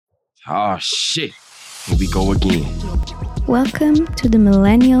Oh shit. Here we go again. Welcome to the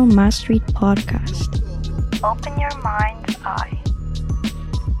Millennial Mastery Podcast. Open your mind's eye.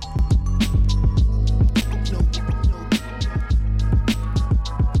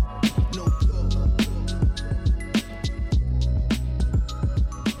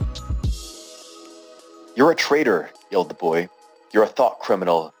 "You're a traitor," yelled the boy. "You're a thought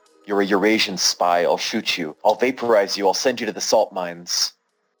criminal. You're a Eurasian spy. I'll shoot you. I'll vaporize you. I'll send you to the salt mines."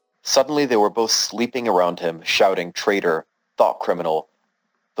 Suddenly they were both sleeping around him, shouting, "Traitor, thought criminal,"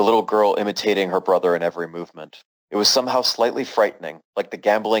 the little girl imitating her brother in every movement. It was somehow slightly frightening, like the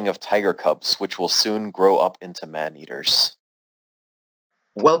gambling of tiger cubs, which will soon grow up into man-eaters.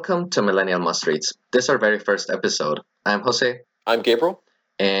 Welcome to Millennial Must-Reads. This is our very first episode. I'm Jose, I'm Gabriel.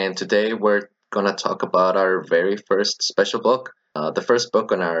 and today we're going to talk about our very first special book. The first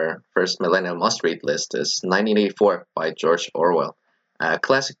book on our first Millennial Must-Read list is 1984 by George Orwell, a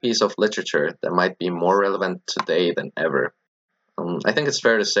classic piece of literature that might be more relevant today than ever. I think it's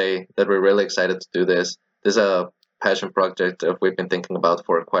fair to say that we're really excited to do this. This is a passion project that we've been thinking about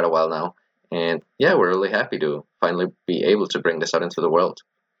for quite a while now. And yeah, we're really happy to finally be able to bring this out into the world.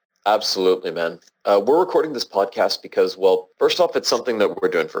 Absolutely, man. We're recording this podcast because, well, first off, it's something that we're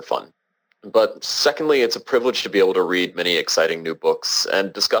doing for fun. But secondly, it's a privilege to be able to read many exciting new books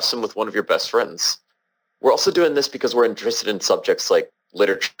and discuss them with one of your best friends. We're also doing this because we're interested in subjects like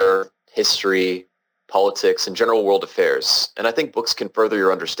literature, history, politics, and general world affairs. And I think books can further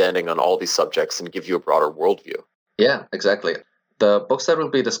your understanding on all these subjects and give you a broader worldview. Yeah, exactly. The books that will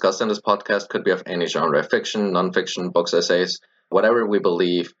be discussed in this podcast could be of any genre, fiction, nonfiction, books, essays, whatever we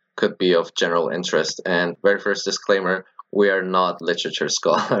believe could be of general interest. And very first disclaimer, we are not literature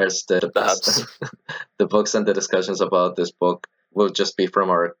scholars. The books and the discussions about this book will just be from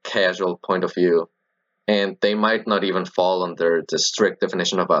our casual point of view. And they might not even fall under the strict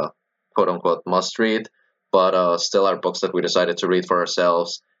definition of a quote-unquote must-read, but still are books that we decided to read for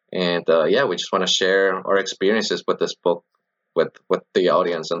ourselves. And yeah, we just want to share our experiences with this book with the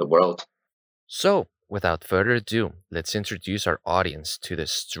audience and the world. So, without further ado, let's introduce our audience to the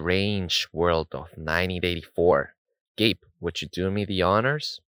strange world of 1984. Gabe, would you do me the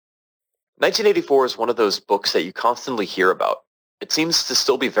honors? 1984 is one of those books that you constantly hear about. It seems to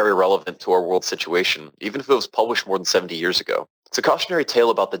still be very relevant to our world situation, even if it was published more than 70 years ago. It's a cautionary tale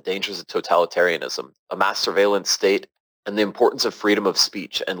about the dangers of totalitarianism, a mass surveillance state, and the importance of freedom of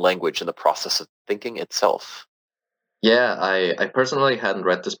speech and language in the process of thinking itself. Yeah, I personally hadn't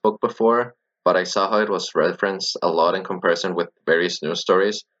read this book before, but I saw how it was referenced a lot in comparison with various news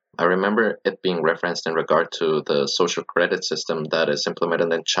stories. I remember it being referenced in regard to the social credit system that is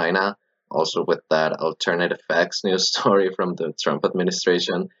implemented in China, also with that alternative facts news story from the Trump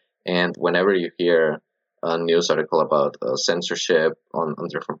administration. And whenever you hear a news article about censorship on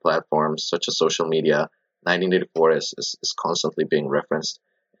different platforms, such as social media, 1984 is constantly being referenced.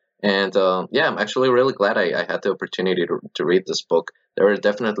 And yeah, I'm actually really glad I had the opportunity to read this book. There were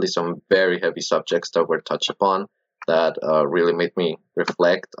definitely some very heavy subjects that were touched upon that really made me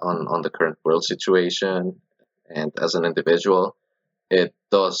reflect on the current world situation. And as an individual, it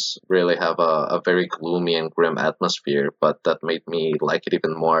does really have a very gloomy and grim atmosphere, but that made me like it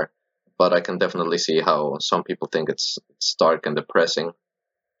even more. But I can definitely see how some people think it's dark and depressing.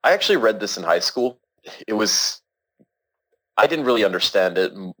 I actually read this in high school. I didn't really understand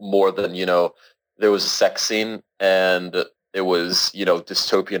it more than, there was a sex scene and it was,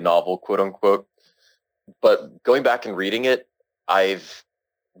 dystopian novel, quote unquote. But going back and reading it, I've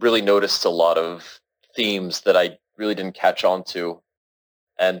really noticed a lot of themes that I really didn't catch on to.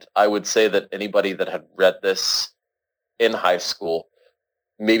 And I would say that anybody that had read this in high school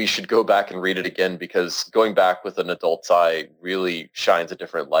maybe should go back and read it again, because going back with an adult's eye really shines a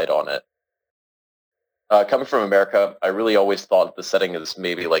different light on it. Coming from America, I really always thought the setting is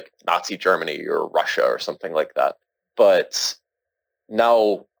maybe like Nazi Germany or Russia or something like that. But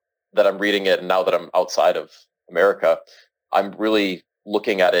now that I'm reading it and now that I'm outside of America, I'm really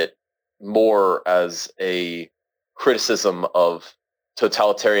looking at it more as a criticism of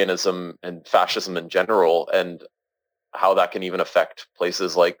totalitarianism and fascism in general, and how that can even affect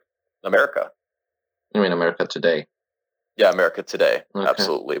places like America. I mean, America today. Yeah, America today, Okay.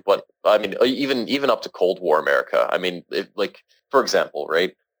 absolutely. But I mean, even up to Cold War America. I mean, for example,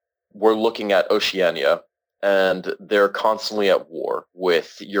 right? We're looking at Oceania, and they're constantly at war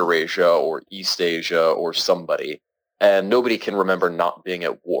with Eurasia or East Asia or somebody, and nobody can remember not being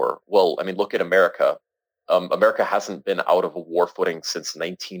at war. Well, I mean, look at America. America hasn't been out of a war footing since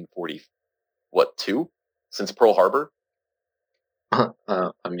 1940, two? Since Pearl Harbor? I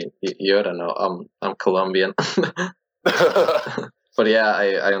mean, you don't know. I'm Colombian. But yeah,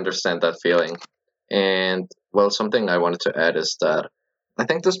 I understand that feeling. And well, something I wanted to add is that I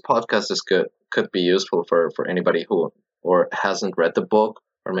think this podcast is good, could be useful for anybody who or hasn't read the book,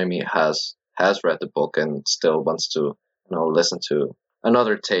 or maybe has read the book and still wants to listen to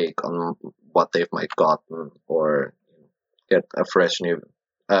another take on what they've might gotten, or get a fresh new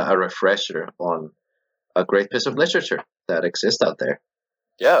a refresher on a great piece of literature that exists out there.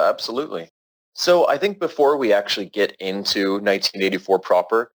 Yeah, absolutely. So I think before we actually get into 1984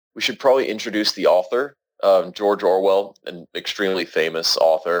 proper, we should probably introduce the author, George Orwell, an extremely famous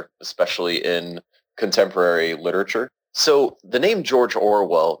author, especially in contemporary literature. So the name George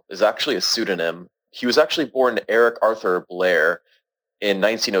Orwell is actually a pseudonym. He was actually born Eric Arthur Blair in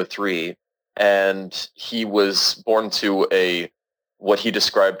 1903, and he was born to what he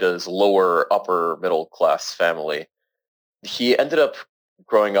described as lower upper middle class family. He ended up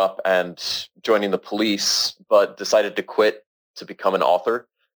growing up and joining the police, but decided to quit to become an author.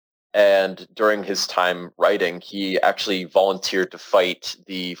 And during his time writing, he actually volunteered to fight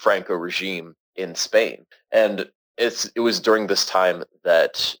the Franco regime in Spain. And it was during this time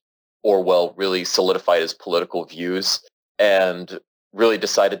that Orwell really solidified his political views and really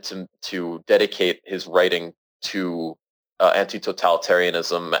decided to dedicate his writing to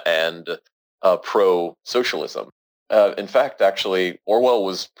anti-totalitarianism and pro-socialism. In fact, actually, Orwell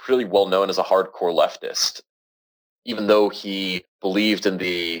was pretty well known as a hardcore leftist. Even though he believed in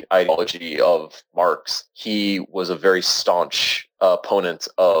the ideology of Marx, he was a very staunch opponent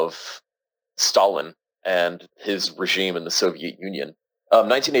of Stalin and his regime in the Soviet Union.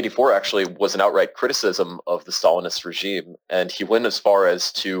 1984 actually was an outright criticism of the Stalinist regime, and he went as far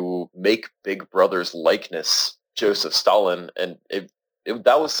as to make Big Brother's likeness Joseph Stalin, and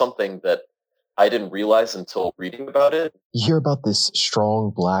that was something that I didn't realize until reading about it. You hear about this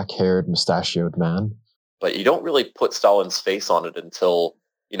strong, black-haired, mustachioed man, but you don't really put Stalin's face on it until,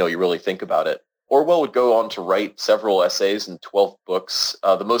 you really think about it. Orwell would go on to write several essays and 12 books,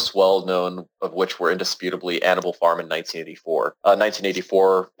 the most well-known of which were indisputably Animal Farm in 1984.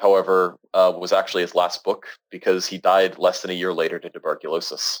 1984, however, was actually his last book because he died less than a year later to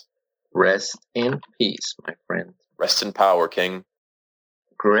tuberculosis. Rest in peace, my friend. Rest in power, King.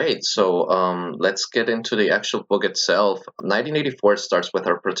 Great. So let's get into the actual book itself. 1984 starts with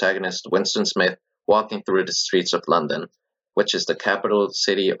our protagonist, Winston Smith, walking through the streets of London, which is the capital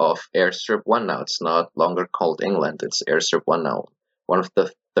city of Airstrip 1 now. It's not longer called England. It's Airstrip 1 now.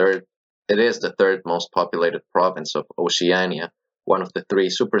 It is the third most populated province of Oceania, one of the three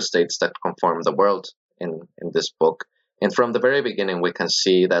superstates that conform the world in this book. And from the very beginning, we can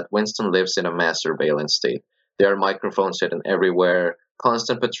see that Winston lives in a mass surveillance state. There are microphones hidden everywhere,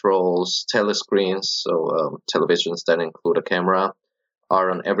 constant patrols, telescreens, so televisions that include a camera,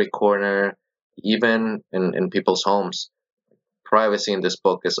 are on every corner, even in people's homes. Privacy in this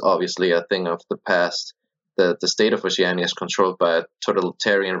book is obviously a thing of the past. The state of Oceania is controlled by a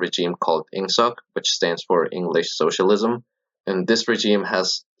totalitarian regime called INGSOC, which stands for English Socialism. And this regime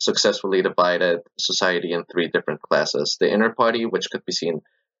has successfully divided society in three different classes. The inner party, which could be seen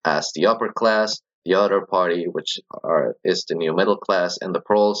as the upper class, the outer party, which is the new middle class, and the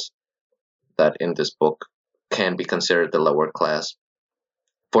proles, that in this book can be considered the lower class.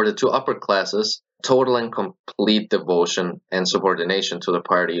 For the two upper classes, total and complete devotion and subordination to the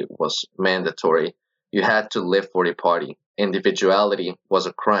party was mandatory. You had to live for the party. Individuality was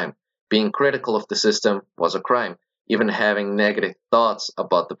a crime. Being critical of the system was a crime. Even having negative thoughts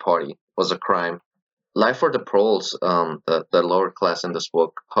about the party was a crime. Life for the proles, the lower class in this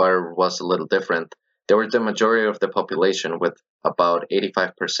book, however, was a little different. They were the majority of the population, with about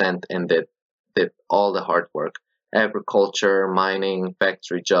 85%, and did all the hard work. Agriculture, mining,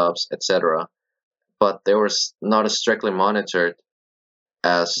 factory jobs, etc. But they were not as strictly monitored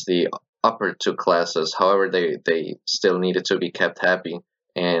as the upper two classes. However, they still needed to be kept happy,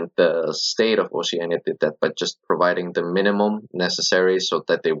 and the state of Oceania did that by just providing the minimum necessary so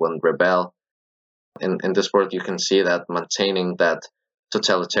that they wouldn't rebel. In this world, you can see that maintaining that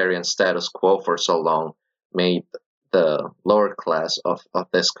totalitarian status quo for so long made the lower class of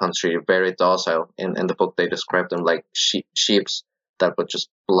this country very docile. In the book, they describe them like sheeps that would just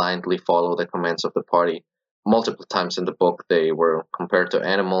blindly follow the commands of the party. Multiple times in the book, they were compared to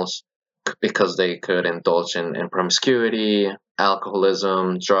animals because they could indulge in promiscuity,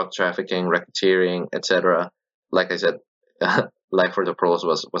 alcoholism, drug trafficking, racketeering, etc. Like I said, life for the proles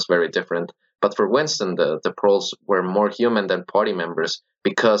was very different. But for Winston, the proles were more human than party members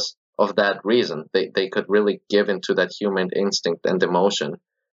because of that reason. They could really give into that human instinct and emotion.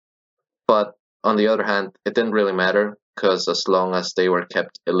 But on the other hand, it didn't really matter, because as long as they were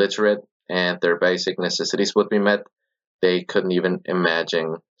kept illiterate and their basic necessities would be met, they couldn't even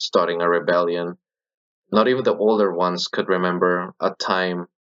imagine starting a rebellion. Not even the older ones could remember a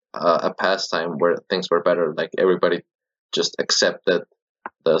past time where things were better. Like everybody just accepted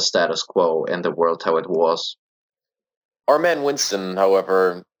the status quo and the world how it was. Our man Winston,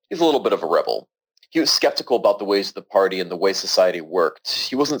 however, he's a little bit of a rebel. He was skeptical about the ways of the party and the way society worked.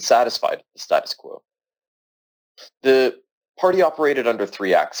 He wasn't satisfied with the status quo. The party operated under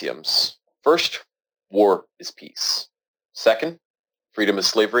three axioms. First, war is peace. Second, freedom is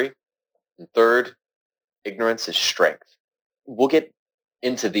slavery. And third, ignorance is strength. We'll get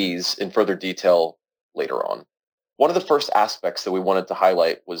into these in further detail later on. One of the first aspects that we wanted to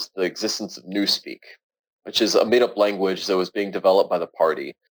highlight was the existence of Newspeak, which is a made-up language that was being developed by the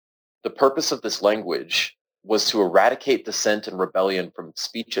party. The purpose of this language was to eradicate dissent and rebellion from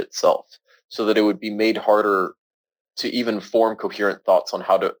speech itself, so that it would be made harder to even form coherent thoughts on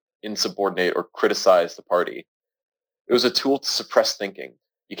how to insubordinate or criticize the party. It was a tool to suppress thinking.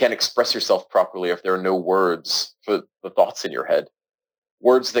 You can't express yourself properly if there are no words for the thoughts in your head.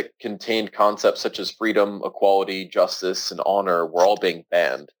 Words that contained concepts such as freedom, equality, justice, and honor were all being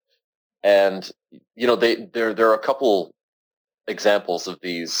banned. And, you know, there are a couple examples of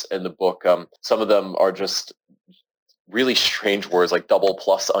these in the book. Some of them are just really strange words like double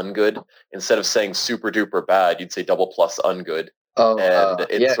plus ungood. Instead of saying super duper bad, you'd say double plus ungood. Oh, and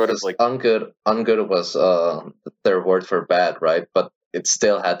it's yeah, sort of 'cause like ungood was their word for bad, right? But it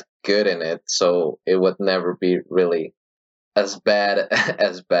still had good in it, so it would never be really as bad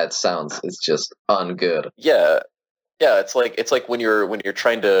as bad sounds. It's just ungood. yeah, it's like when you're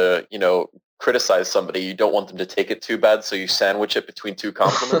trying to, you know, criticize somebody, you don't want them to take it too bad, so you sandwich it between two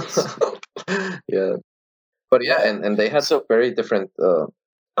compliments. Yeah, but yeah, Yeah. and they had So very different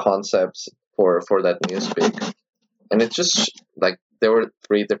concepts for that newspeak, and it just like there were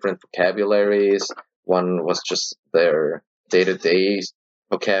three different vocabularies. One was just their day-to-day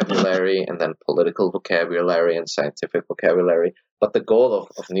vocabulary, and then political vocabulary and scientific vocabulary. But the goal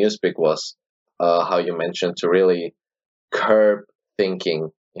of newspeak was, how you mentioned, to really curb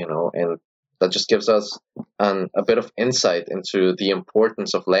thinking, you know, and that just gives us a bit of insight into the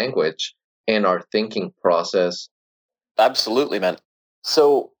importance of language in our thinking process. absolutely, man.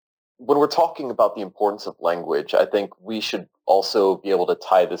 So when we're talking about the importance of language, I think we should also be able to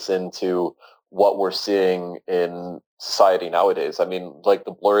tie this into what we're seeing in society nowadays. I mean, like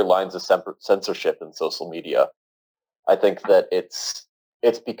the blurry lines of censorship in social media. I think that it's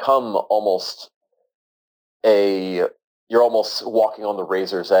become almost a you're almost walking on the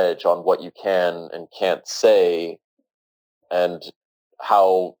razor's edge on what you can and can't say, and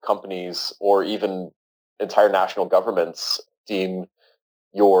how companies or even entire national governments deem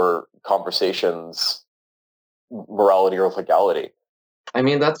your conversations morality or legality. I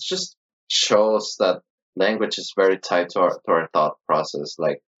mean, that just shows that language is very tied to our thought process.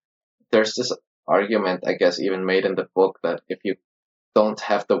 Like, there's this argument, I guess, even made in the book that if you don't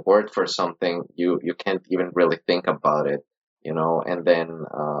have the word for something, you can't even really think about it, you know. And then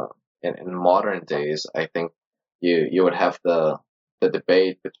in modern days, I think you would have the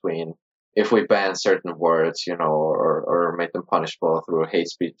debate between if we ban certain words, you know, or make them punishable through hate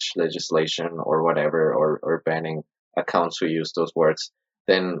speech legislation or whatever, or banning accounts who use those words,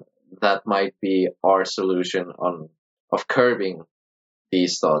 then that might be our solution on of curbing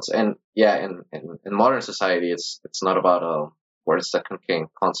these thoughts. And yeah, in modern society, it's not about words that contain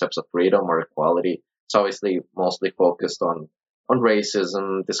concepts of freedom or equality. It's obviously mostly focused on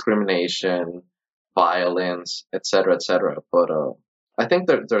racism, discrimination, violence, etc., etc. But I think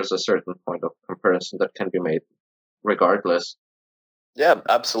there's a certain point of comparison that can be made, regardless. Yeah,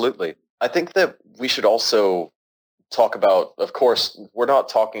 absolutely. I think that we should also talk about, of course, we're not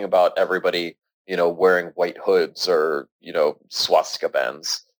talking about everybody, you know, wearing white hoods or, you know, swastika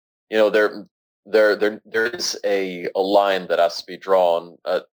bands. You know, there is a line that has to be drawn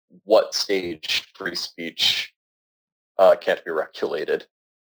at what stage free speech can't be regulated.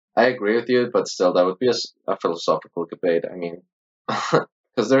 I agree with you, but still, that would be a philosophical debate. I mean,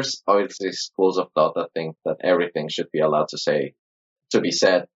 because there's obviously schools of thought that think that everything should be allowed to be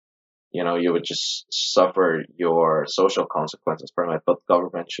said. You know, you would just suffer your social consequences from it, but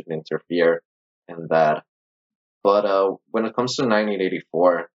government shouldn't interfere in that. But when it comes to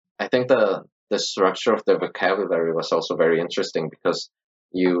 1984, I think the structure of the vocabulary was also very interesting because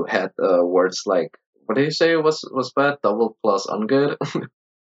you had words like, what did you say was bad? Double plus ungood?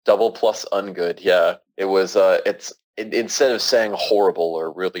 Double plus ungood, yeah. It was instead of saying horrible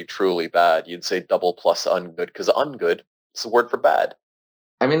or really truly bad, you'd say double plus ungood, because ungood is the word for bad.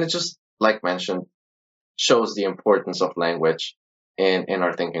 I mean, it just, like mentioned, shows the importance of language in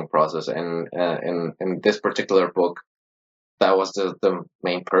our thinking process. And in this particular book, that was the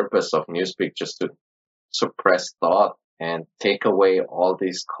main purpose of Newspeak, just to suppress thought and take away all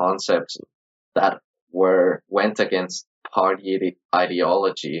these concepts that went against party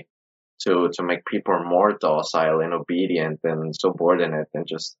ideology to make people more docile and obedient and subordinate, and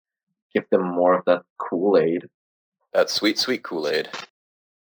just give them more of that Kool-Aid. That sweet, sweet Kool-Aid.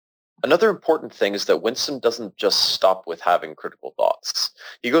 Another important thing is that Winston doesn't just stop with having critical thoughts.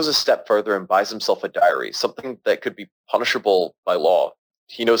 He goes a step further and buys himself a diary, something that could be punishable by law.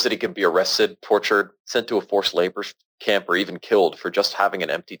 He knows that he can be arrested, tortured, sent to a forced labor camp, or even killed for just having an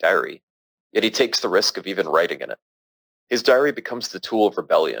empty diary. Yet he takes the risk of even writing in it. His diary becomes the tool of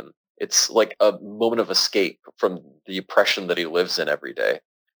rebellion. It's like a moment of escape from the oppression that he lives in every day.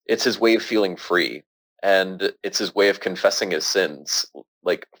 It's his way of feeling free, and it's his way of confessing his sins.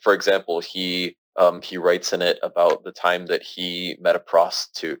 Like, for example, he writes in it about the time that he met a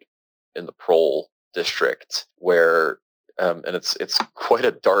prostitute in the Prol district, where and it's quite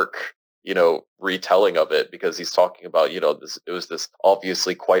a dark, retelling of it, because he's talking about, it was this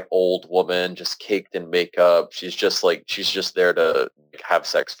obviously quite old woman, just caked in makeup. She's just there to have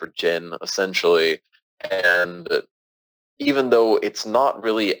sex for gin, essentially. And even though it's not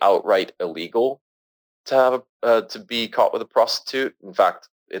really outright illegal to have to be caught with a prostitute, in fact,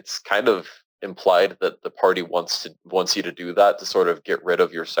 it's kind of implied that the party wants you to do that to sort of get rid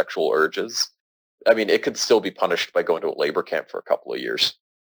of your sexual urges. I mean, it could still be punished by going to a labor camp for a couple of years.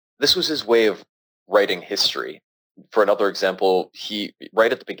 This was his way of writing history. For another example,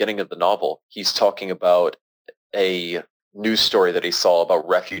 right at the beginning of the novel, he's talking about a news story that he saw about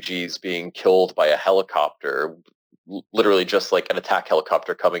refugees being killed by a helicopter, literally just like an attack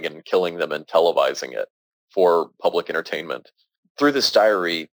helicopter coming in and killing them and televising it for public entertainment. Through this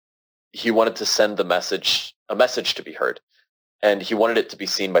diary, he wanted to send a message to be heard. And he wanted it to be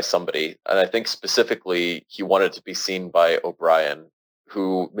seen by somebody. And I think specifically he wanted it to be seen by O'Brien,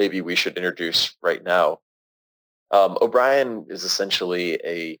 who maybe we should introduce right now. O'Brien is essentially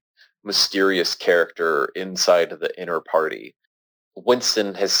a mysterious character inside the inner party.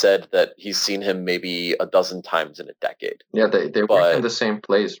 Winston has said that he's seen him maybe a dozen times in a decade. Yeah, they work in the same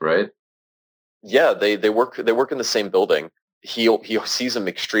place, right? Yeah, they work in the same building. He sees him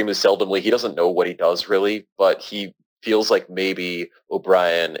extremely seldomly. He doesn't know what he does really, but he feels like maybe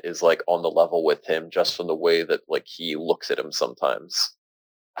O'Brien is like on the level with him just from the way that like he looks at him sometimes.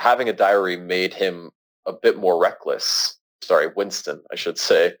 Having a diary made him a bit more reckless. Sorry, Winston, I should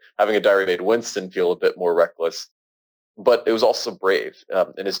say. Having a diary made Winston feel a bit more reckless, but it was also brave.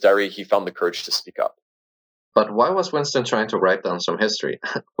 In his diary, he found the courage to speak up. But why was Winston trying to write down some history?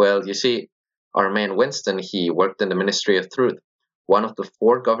 Well, you see, our man Winston, he worked in the Ministry of Truth, one of the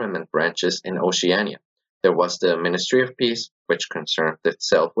 4 government branches in Oceania. There was the Ministry of Peace, which concerned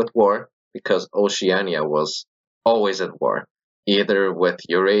itself with war, because Oceania was always at war, either with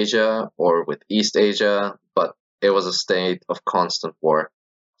Eurasia or with East Asia, but it was a state of constant war.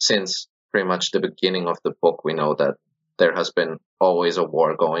 Since pretty much the beginning of the book, we know that there has been always a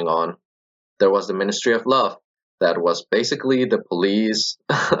war going on. There was the Ministry of Love, that was basically the police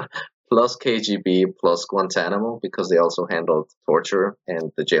plus KGB plus Guantanamo, because they also handled torture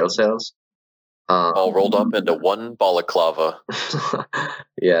and the jail cells. All rolled up into one balaclava.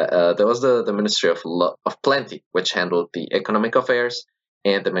 There was the Ministry of Plenty, which handled the economic affairs,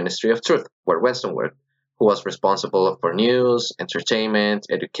 and the Ministry of Truth, where Winston worked, who was responsible for news, entertainment,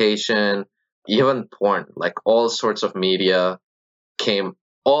 education, even porn. Like all sorts of media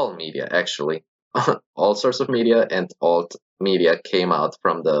all media actually, all sorts of media and alt media came out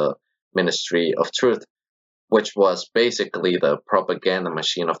from the Ministry of Truth, which was basically the propaganda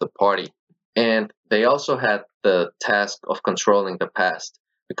machine of the party. And they also had the task of controlling the past,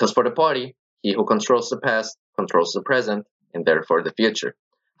 because for the party, he who controls the past controls the present and therefore the future.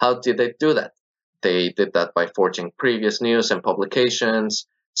 How did they do that? They did that by forging previous news and publications,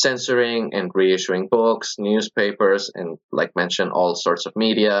 censoring and reissuing books, newspapers, and, like mentioned, all sorts of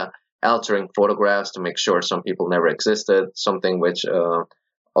media, altering photographs to make sure some people never existed, something which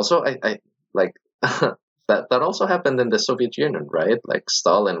also I like that also happened in the Soviet Union, right? Like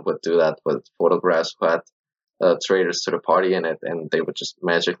Stalin would do that with photographs who had traitors to the party in it, and they would just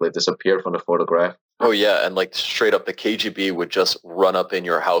magically disappear from the photograph. Oh yeah, and like straight up the KGB would just run up in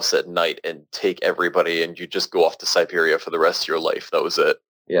your house at night and take everybody, and you just go off to Siberia for the rest of your life. That was it.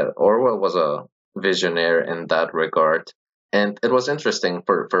 Yeah, Orwell was a visionary in that regard. And it was interesting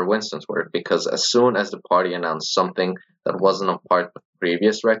for Winston's work, because as soon as the party announced something that wasn't a part of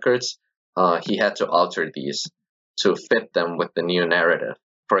previous records, he had to alter these to fit them with the new narrative.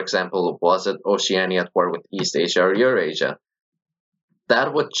 For example, was it Oceania at war with East Asia or Eurasia?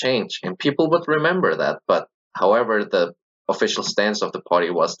 That would change, and people would remember that. But however, the official stance of the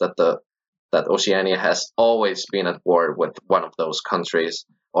party was that that Oceania has always been at war with one of those countries.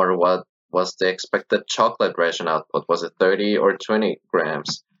 Or what was the expected chocolate ration output? Was it 30 or 20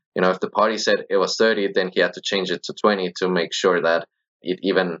 grams? You know, if the party said it was 30, then he had to change it to 20 to make sure that it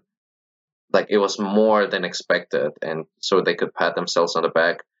even, like, it was more than expected, and so they could pat themselves on the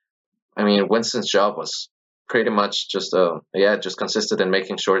back. I mean, Winston's job was pretty much just consisted in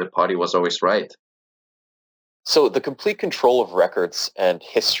making sure the party was always right. So the complete control of records and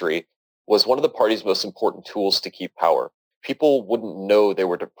history was one of the party's most important tools to keep power. People wouldn't know they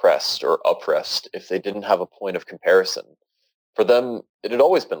were depressed or oppressed if they didn't have a point of comparison. For them, it had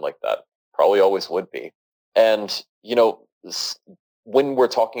always been like that, probably always would be. And, you know, when we're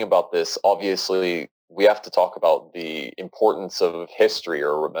talking about this, obviously, we have to talk about the importance of history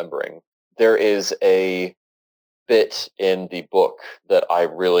or remembering. There is a bit in the book that I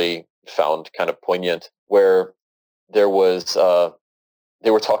really found kind of poignant, where there was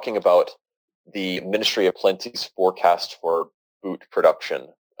they were talking about the Ministry of Plenty's forecast for boot production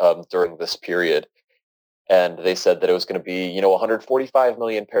during this period, and they said that it was going to be 145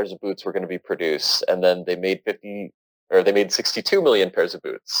 million pairs of boots were going to be produced, and then they made 62 million pairs of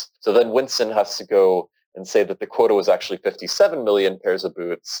boots. So then Winston has to go and say that the quota was actually 57 million pairs of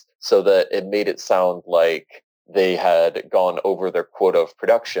boots, so that it made it sound like they had gone over their quota of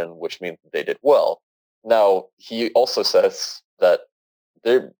production, which means that they did well. Now, he also says that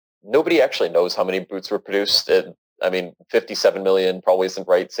nobody actually knows how many boots were produced. 57 million probably isn't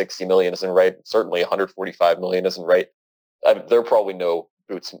right, 60 million isn't right, certainly 145 million isn't right. There are probably no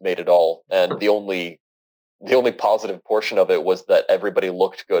boots made at all, and the only positive portion of it was that everybody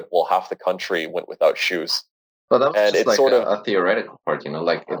looked good while half the country went without shoes. But that was and just it's like sort a theoretical part,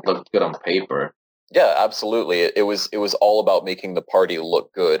 like it looked good on paper. Yeah, absolutely. It was all about making the party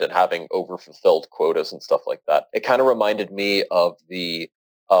look good and having overfulfilled quotas and stuff like that. It kind of reminded me of the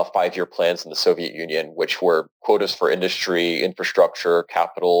 5-year plans in the Soviet Union, which were quotas for industry, infrastructure,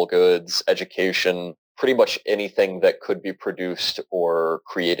 capital goods, education. Pretty much anything that could be produced or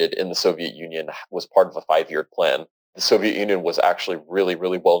created in the Soviet Union was part of a 5-year plan. The Soviet Union was actually really,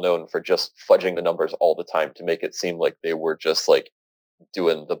 really well known for just fudging the numbers all the time to make it seem like they were just like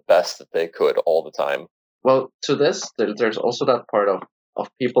doing the best that they could all the time. Well, to this, there's also that part of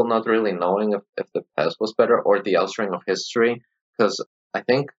people not really knowing if the past was better or the outstring of history, because I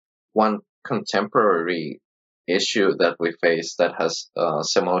think one contemporary issue that we face that has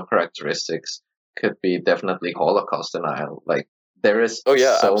similar characteristics could be definitely Holocaust denial. Like, there is so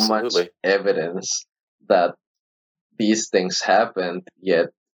absolutely. much evidence that these things happened, yet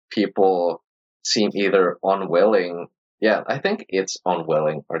people seem either unwilling. Yeah, I think it's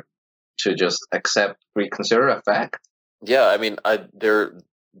unwilling or to just reconsider a fact. Yeah, I mean, it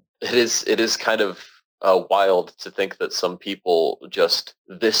is kind of wild to think that some people just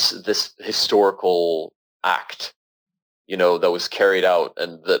this historical act, that was carried out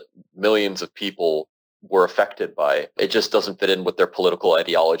and that millions of people were affected by, it just doesn't fit in with their political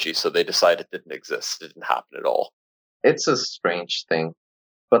ideology, so they decide it didn't exist, it didn't happen at all. It's a strange thing.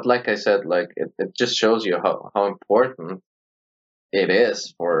 But like I said, like it just shows you how important it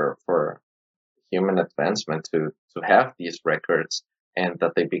is for human advancement to have these records and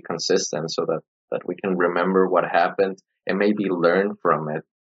that they be consistent, so that we can remember what happened and maybe learn from it,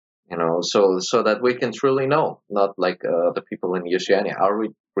 so that we can truly know, not like the people in Oceania. Are we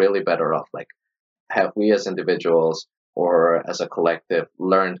really better off? Like, have we as individuals or as a collective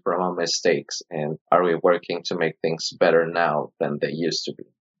learned from our mistakes, and are we working to make things better now than they used to be?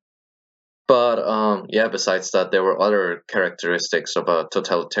 But besides that, there were other characteristics of a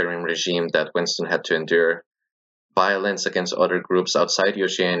totalitarian regime that Winston had to endure. Violence against other groups outside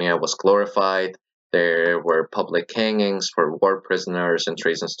Oceania was glorified. There were public hangings for war prisoners and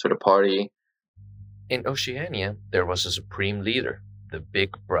treasons to the party. In Oceania, there was a supreme leader, the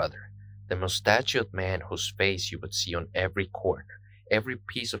Big Brother, the mustachioed man whose face you would see on every corner. Every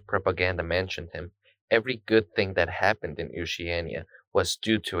piece of propaganda mentioned him. Every good thing that happened in Oceania was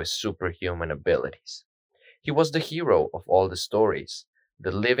due to his superhuman abilities. He was the hero of all the stories,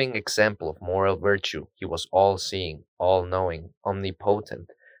 the living example of moral virtue. He was all-seeing, all-knowing,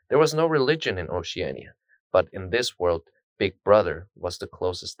 omnipotent. There was no religion in Oceania, but in this world, Big Brother was the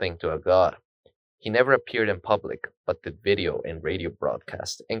closest thing to a god. He never appeared in public, but did video and radio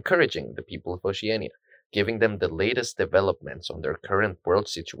broadcasts, encouraging the people of Oceania, giving them the latest developments on their current world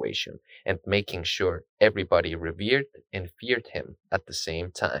situation, and making sure everybody revered and feared him at the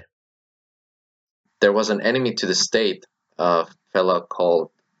same time. There was an enemy to the state, a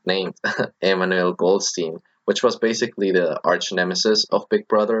fellow named Emmanuel Goldstein, which was basically the arch nemesis of Big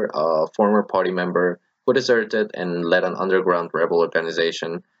Brother, a former party member who deserted and led an underground rebel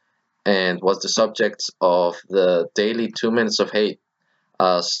organization and was the subject of the daily 2 minutes of hate,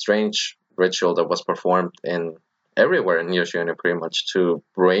 a strange ritual that was performed in everywhere in Oceania pretty much to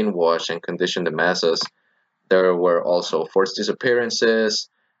brainwash and condition the masses. There were also forced disappearances.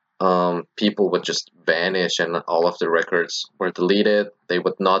 People would just vanish and all of the records were deleted. They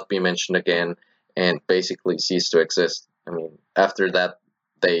would not be mentioned again and basically cease to exist. I mean, after that,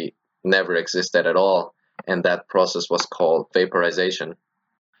 they never existed at all. And that process was called vaporization.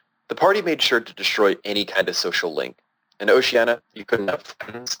 The party made sure to destroy any kind of social link. In Oceania, you couldn't have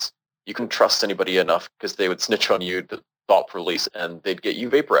friends. You couldn't trust anybody enough because they would snitch on you to thought police and they'd get you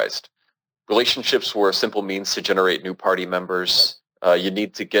vaporized. Relationships were a simple means to generate new party members. You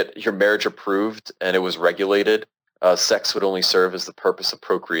need to get your marriage approved and it was regulated. Sex would only serve as the purpose of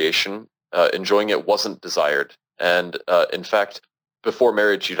procreation. Enjoying it wasn't desired. And in fact, before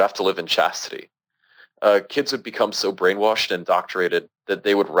marriage, you'd have to live in chastity. Kids would become so brainwashed and indoctrinated that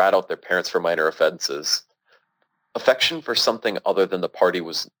they would rat out their parents for minor offenses. Affection for something other than the party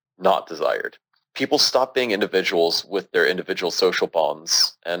was not desired. People stopped being individuals with their individual social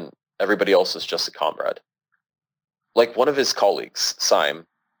bonds, and everybody else was just a comrade. Like one of his colleagues, Syme,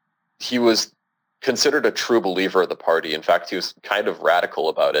 he was considered a true believer of the party. In fact, he was kind of radical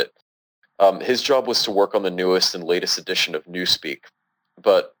about it. His job was to work on the newest and latest edition of Newspeak,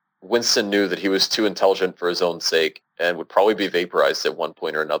 but Winston knew that he was too intelligent for his own sake and would probably be vaporized at one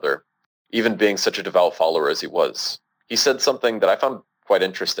point or another, even being such a devout follower as he was. He said something that I found quite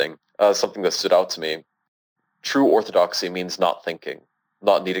interesting, something that stood out to me. True orthodoxy means not thinking,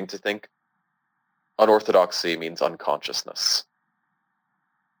 not needing to think. Unorthodoxy means unconsciousness.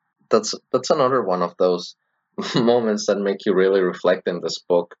 That's another one of those moments that make you really reflect in this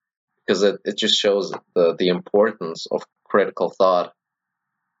book, because it just shows the importance of critical thought.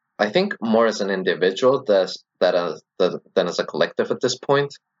 I think more as an individual than as a collective at this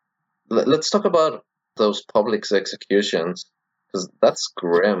point. Let's talk about those public executions, because that's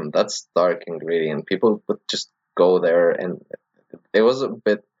grim, that's dark and gritty, and people would just go there, and it was a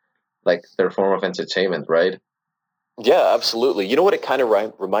bit like their form of entertainment, right? Yeah, absolutely. You know what it kind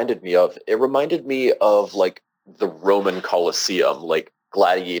of reminded me of? It reminded me of like the Roman Colosseum, like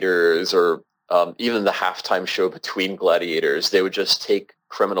gladiators or even the halftime show between gladiators. They would just take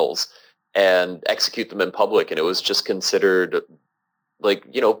criminals and execute them in public, and it was just considered like,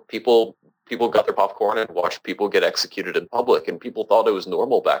 you know, people got their popcorn and watched people get executed in public, and people thought it was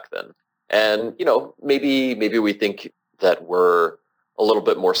normal back then. And, you know, maybe we think that we're a little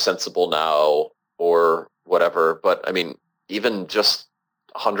bit more sensible now or whatever, but I mean, even just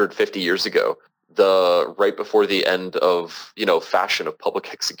 150 years ago, right before the end of, you know, fashion of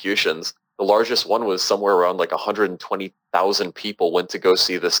public executions, the largest one was somewhere around like 120,000 people went to go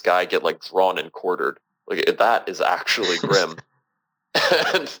see this guy get like drawn and quartered. Like that is actually grim.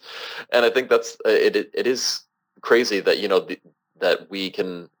 and I think that's it is crazy that, you know, that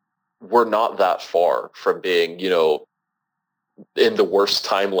we're not that far from being, you know, in the worst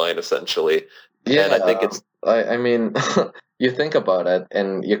timeline essentially. Yeah, and I think it's I mean, you think about it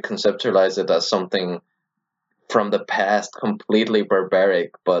and you conceptualize it as something from the past, completely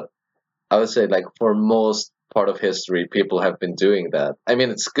barbaric, but I would say like for most part of history, people have been doing that. I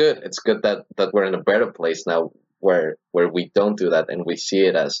mean, it's good. It's good that we're in a better place now where we don't do that and we see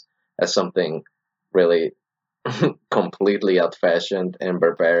it as something really completely out-fashioned and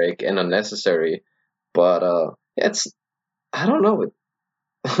barbaric and unnecessary. But it's, I don't know.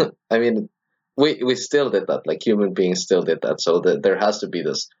 I mean, we still did that. Like human beings still did that. So there has to be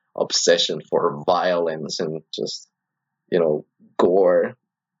this obsession for violence and just, you know, gore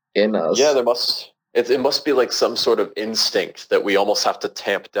in us. Yeah, it must be like some sort of instinct that we almost have to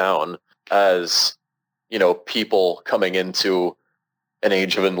tamp down as, you know, people coming into an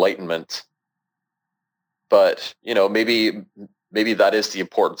age of enlightenment. But, you know, maybe that is the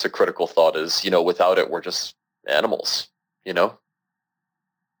importance of critical thought is, you know, without it, we're just animals, you know?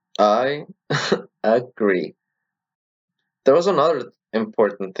 I agree. There was another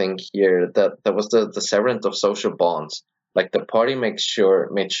important thing here that was the severance of social bonds. Like the party made sure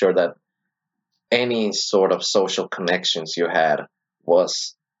that any sort of social connections you had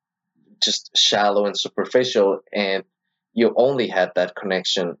was just shallow and superficial, and you only had that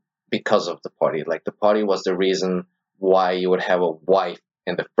connection because of the party. Like the party was the reason why you would have a wife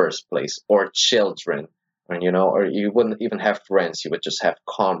in the first place, or children, and you know, or you wouldn't even have friends. You would just have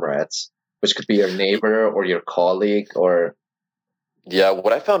comrades, which could be your neighbor or your colleague or. Yeah,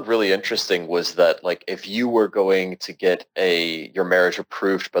 what I found really interesting was that, like, if you were going to get your marriage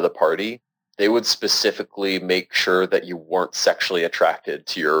approved by the party, they would specifically make sure that you weren't sexually attracted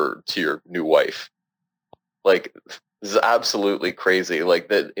to your new wife. Like, this is absolutely crazy. Like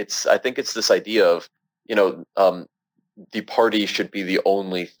that, I think it's this idea of, you know, the party should be the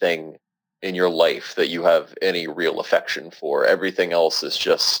only thing in your life that you have any real affection for. Everything else is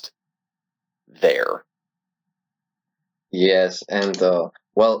just there. Yes, and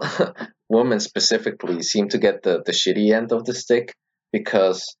well, women specifically seem to get the shitty end of the stick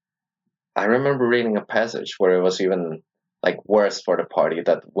because I remember reading a passage where it was even like worse for the party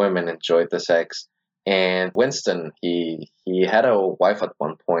that women enjoyed the sex. And Winston, he had a wife at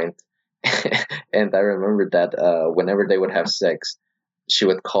one point, and I remember that whenever they would have sex, she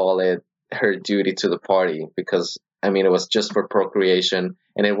would call it her duty to the party because I mean it was just for procreation,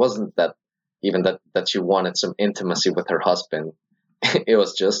 and it wasn't that even that she wanted some intimacy with her husband. It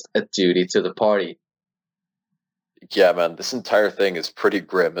was just a duty to the party. Yeah, man, this entire thing is pretty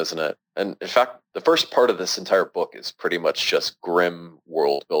grim, isn't it? And in fact, the first part of this entire book is pretty much just grim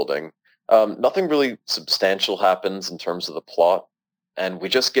world building. Nothing really substantial happens in terms of the plot, and we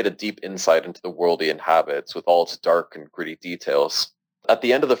just get a deep insight into the world he inhabits with all its dark and gritty details. At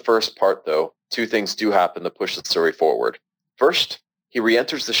the end of the first part, though, two things do happen that push the story forward. First, he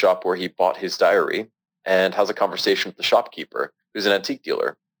re-enters the shop where he bought his diary and has a conversation with the shopkeeper, who's an antique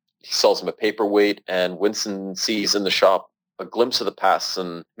dealer. He sells him a paperweight, and Winston sees in the shop a glimpse of the past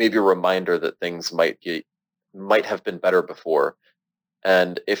and maybe a reminder that things might have been better before,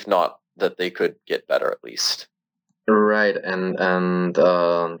 and if not, that they could get better at least. Right, and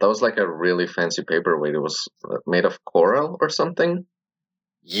that was like a really fancy paperweight. It was made of coral or something.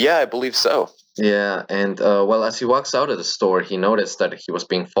 Yeah, I believe so. Yeah, and well, as he walks out of the store, he noticed that he was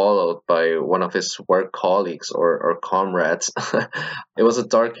being followed by one of his work colleagues or comrades. It was a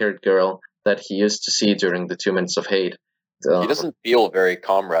dark-haired girl that he used to see during the 2 Minutes of Hate. He doesn't feel very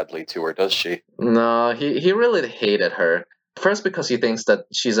comradely to her, does she? No, he really hated her. First, because he thinks that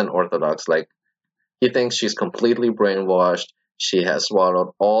she's an Orthodox. Like, he thinks she's completely brainwashed. She has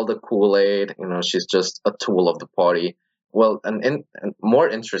swallowed all the Kool-Aid. You know, she's just a tool of the party. Well, and more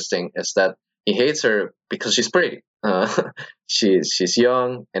interesting is that he hates her because she's pretty. She's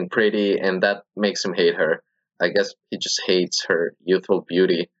young and pretty, and that makes him hate her. I guess he just hates her youthful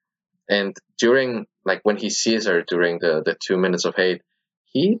beauty. And during, like, when he sees her during the 2 Minutes of Hate,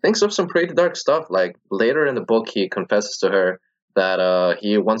 he thinks of some pretty dark stuff. Like, later in the book, he confesses to her that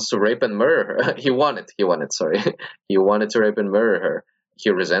he wants to rape and murder her. He wanted, sorry. He wanted to rape and murder her. He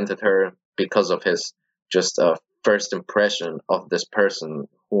resented her because of his just first impression of this person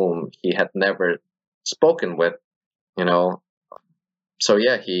whom he had never spoken with, you know. So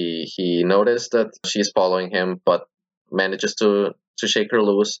yeah, he noticed that she's following him, but manages to shake her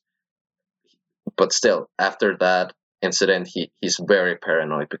loose. But still, after that incident, he's very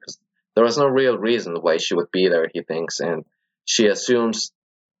paranoid because there was no real reason why she would be there, he thinks, and she assumes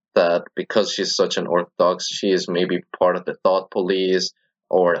that because she's such an Orthodox, she is maybe part of the thought police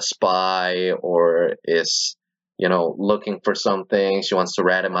or a spy or is, you know, looking for something. She wants to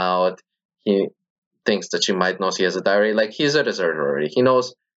rat him out. He thinks that she might know he has a diary. Like, he's a deserter already. He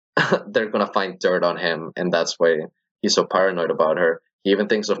knows they're going to find dirt on him, and that's why he's so paranoid about her. He even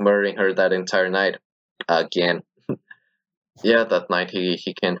thinks of murdering her that entire night again. Yeah, that night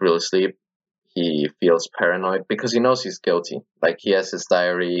he can't really sleep. He feels paranoid because he knows he's guilty. Like, he has his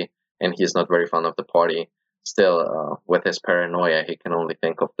diary and he's not very fond of the party. Still, with his paranoia, he can only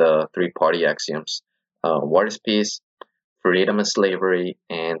think of the 3 party axioms. War is peace, freedom is slavery,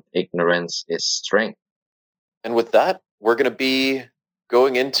 and ignorance is strength. And with that, we're going to be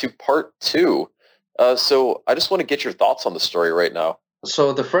going into part 2. So I just want to get your thoughts on the story right now.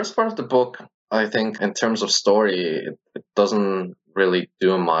 So the first part of the book, I think, in terms of story, it doesn't really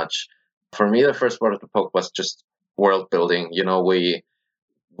do much. For me, the first part of the book was just world building. You know,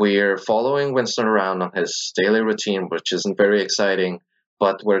 we're following Winston around on his daily routine, which isn't very exciting,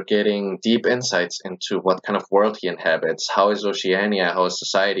 but we're getting deep insights into what kind of world he inhabits. How is Oceania? How is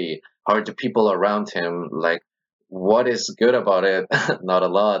society? How are the people around him? Like, what is good about it? Not a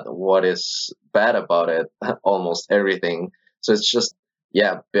lot. What is bad about it? Almost everything. So it's just,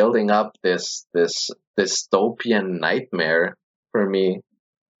 yeah, building up this dystopian nightmare for me.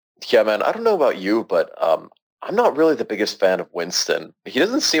 Yeah, man, I don't know about you, but I'm not really the biggest fan of Winston. He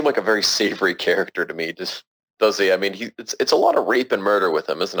doesn't seem like a very savory character to me, does he? I mean, it's a lot of rape and murder with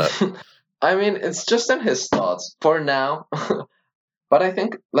him, isn't it? I mean, it's just in his thoughts for now. But I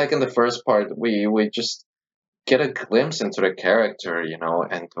think, like, in the first part, we just get a glimpse into the character, you know,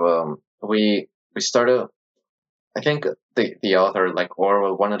 and we started. I think the author, like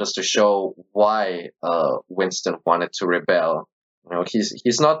Orwell, wanted us to show why Winston wanted to rebel. You know,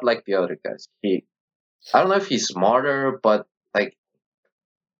 he's not like the other guys. I don't know if he's smarter, but like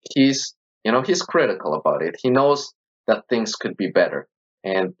he's he's critical about it. He knows that things could be better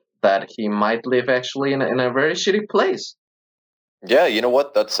and that he might live actually in a very shitty place. Yeah, you know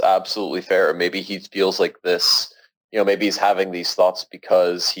what? That's absolutely fair. Maybe he feels like this, maybe he's having these thoughts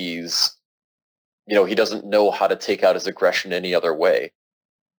because he doesn't know how to take out his aggression any other way.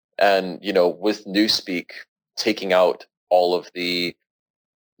 And, with Newspeak taking out all of the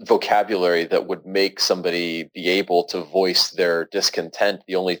vocabulary that would make somebody be able to voice their discontent,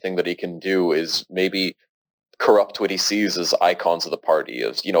 the only thing that he can do is maybe corrupt what he sees as icons of the party,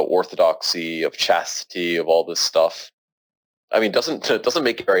 of, orthodoxy, of chastity, of all this stuff. I mean, it doesn't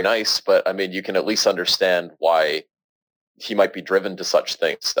make it very nice, but I mean, you can at least understand why he might be driven to such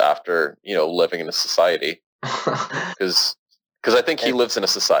things after, living in a society. Because I think he lives in a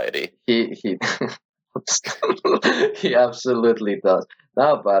society. He he absolutely does.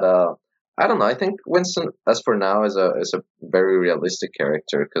 No, but I don't know. I think Winston, as for now, is a very realistic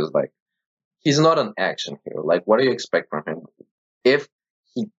character because like he's not an action hero. Like, what do you expect from him? If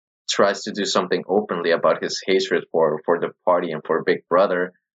he tries to do something openly about his hatred for the party and for Big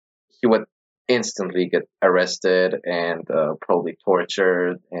Brother, he would instantly get arrested and probably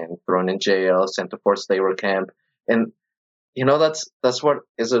tortured and thrown in jail, sent to forced labor camp, and that's what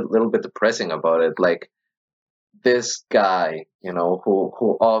is a little bit depressing about it. Like this guy,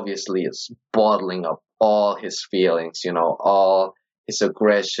 who obviously is bottling up all his feelings, all his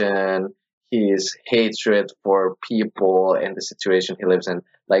aggression, his hatred for people and the situation he lives in,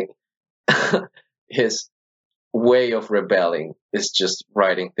 like his way of rebelling is just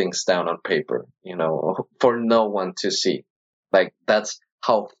writing things down on paper, for no one to see. Like that's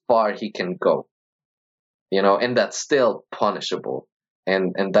how far he can go, and that's still punishable.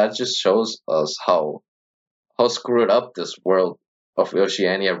 And that just shows us how screwed up this world of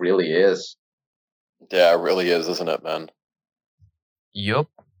Oceania really is. Yeah, it really is, isn't it, man? Yup,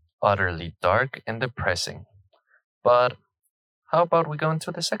 utterly dark and depressing. But how about we go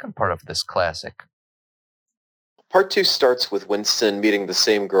into the second part of this classic? Part 2 starts with Winston meeting the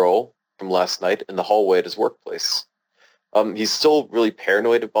same girl from last night in the hallway at his workplace. He's still really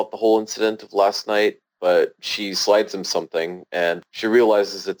paranoid about the whole incident of last night, but she slides him something, and she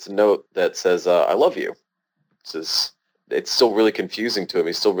realizes it's a note that says, I love you. It's still really confusing to him.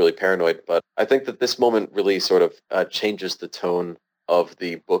 He's still really paranoid, but I think that this moment really sort of changes the tone of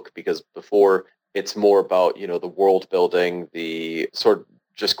the book, because before it's more about, the world building, the sort of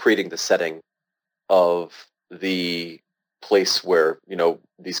just creating the setting of the place where,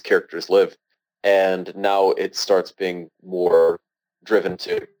 these characters live. And now it starts being more driven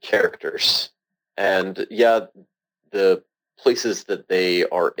to characters. And yeah, the places that they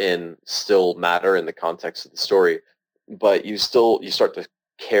are in still matter in the context of the story, but you start to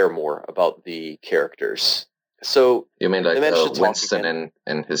care more about the characters. So you mean like Winston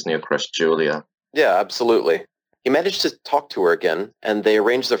and his new crush Julia? Yeah, absolutely. He managed to talk to her again, and they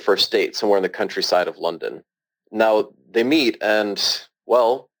arranged their first date somewhere in the countryside of London. Now they meet, and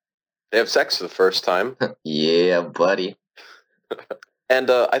well, they have sex for the first time. Yeah, buddy. And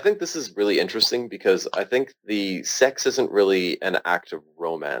I think this is really interesting because I think the sex isn't really an act of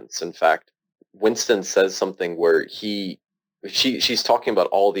romance. In fact, Winston says something where she's talking about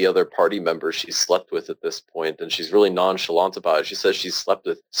all the other party members she's slept with at this point, and she's really nonchalant about it. She says she's slept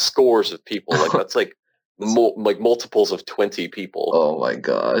with scores of people. Like that's like multiples of 20 people. Oh my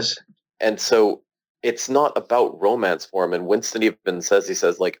gosh. And so it's not about romance for him. And Winston even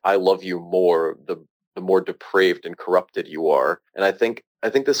says, like, I love you more the more depraved and corrupted you are. And I think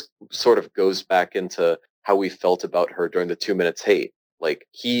this sort of goes back into how we felt about her during the 2 Minutes Hate. Like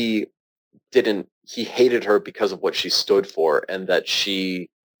he hated her because of what she stood for, and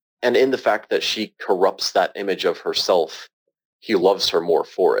in the fact that she corrupts that image of herself, he loves her more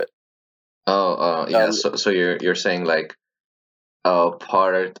for it. Yeah. So you're saying like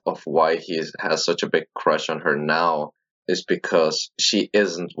part of why he has such a big crush on her now is because she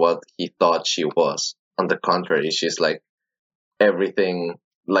isn't what he thought she was. On the contrary, she's like everything,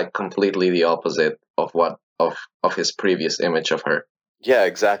 like completely the opposite of what of his previous image of her. Yeah,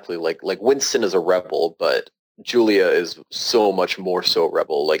 exactly. Like Winston is a rebel, but Julia is so much more so a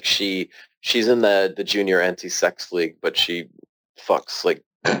rebel. Like she's in the junior anti-sex league, but she fucks like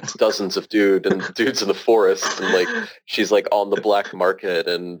dozens of dudes in the forest, and like she's like on the black market,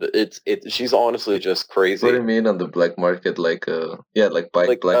 and she's honestly just crazy. What do you mean on the black market? Like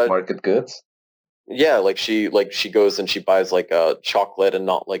black market goods? Yeah, like she goes and she buys like a chocolate, and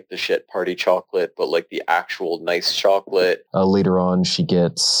not like the shit party chocolate, but like the actual nice chocolate. Later on, she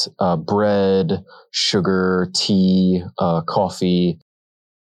gets bread, sugar, tea, coffee.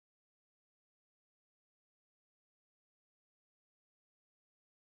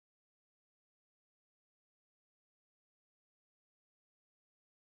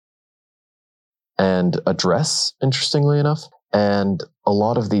 and a dress, interestingly enough. And a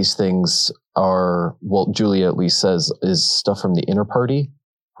lot of these things are, well, Julia at least says, is stuff from the inner party,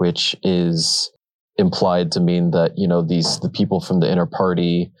 which is implied to mean that, the people from the inner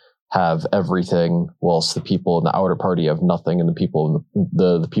party have everything, whilst the people in the outer party have nothing, and the people in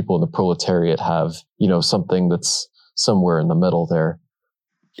the people in the proletariat have, something that's somewhere in the middle there.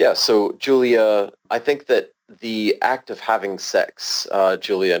 Yeah, so Julia, I think that the act of having sex,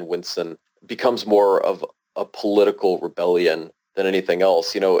 Julia and Winston, becomes more of a political rebellion than anything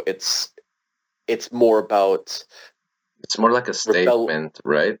else. It's more about... It's more like a statement,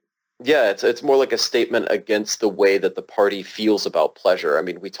 right? Yeah, it's more like a statement against the way that the party feels about pleasure. I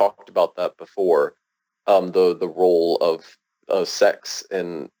mean, we talked about that before, the role of sex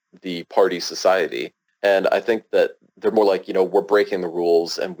in the party society. And I think that they're more like, we're breaking the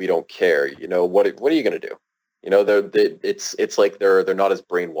rules and we don't care. What are you going to do? It's like they're not as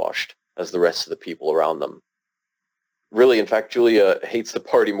brainwashed as the rest of the people around them. Really, in fact, Julia hates the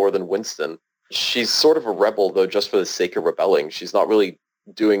party more than Winston. She's sort of a rebel, though, just for the sake of rebelling. She's not really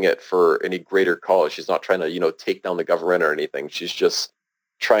doing it for any greater cause. She's not trying to, take down the government or anything. She's just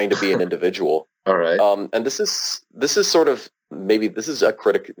trying to be an individual. All right. And this is sort of, maybe this is a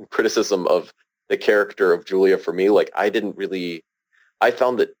criticism of the character of Julia for me. Like, I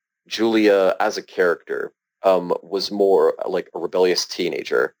found that Julia as a character was more like a rebellious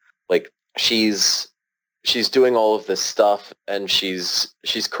teenager. Like, she's doing all of this stuff and she's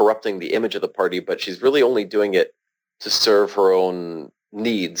corrupting the image of the party, but she's really only doing it to serve her own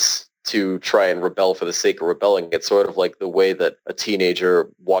needs, to try and rebel for the sake of rebelling. It's sort of like the way that a teenager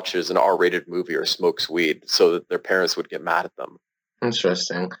watches an R-rated movie or smokes weed so that their parents would get mad at them.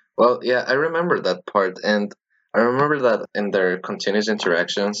 Interesting. Well, yeah, I remember that part, and I remember that in their continuous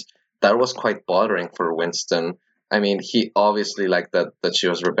interactions, that was quite bothering for Winston. I mean, he obviously liked that she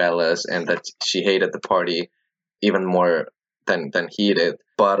was rebellious and that she hated the party even more than he did.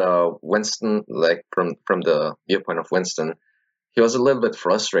 But Winston, like from the viewpoint of Winston, he was a little bit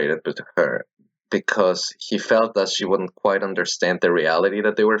frustrated with her because he felt that she wouldn't quite understand the reality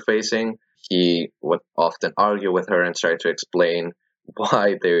that they were facing. He would often argue with her and try to explain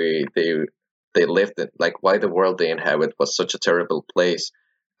why they lived it, like why the world they inhabit was such a terrible place.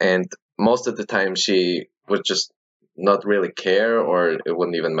 And most of the time she would just not really care, or it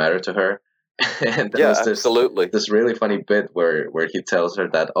wouldn't even matter to her. And yeah, absolutely. This really funny bit where he tells her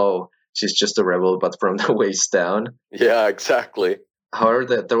that, oh, she's just a rebel, but from the waist down. Yeah, exactly.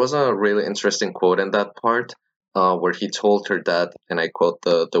 However, there was a really interesting quote in that part where he told her that, and I quote,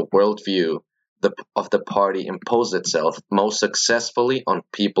 the worldview of the party imposed itself most successfully on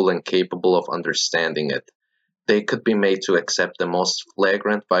people incapable of understanding it. They could be made to accept the most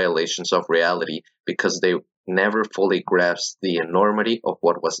flagrant violations of reality because they never fully grasped the enormity of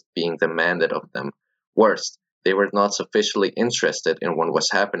what was being demanded of them. Worst, they were not sufficiently interested in what was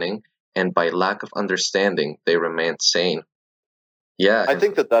happening, and by lack of understanding, they remained sane. Yeah, I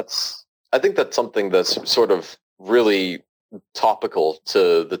think that's something that's sort of really topical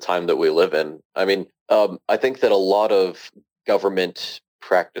to the time that we live in. I mean, I think that a lot of government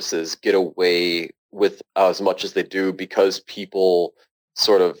practices get away with as much as they do because people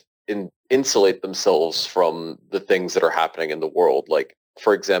sort of insulate themselves from the things that are happening in the world. Like,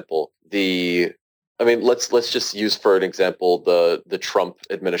 for example, let's just use for an example the Trump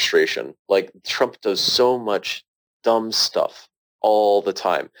administration. Like, Trump does so much dumb stuff all the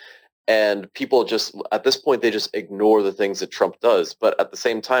time. And people just, at this point, they just ignore the things that Trump does. But at the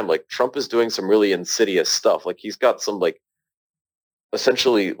same time, like, Trump is doing some really insidious stuff. Like, he's got some, like,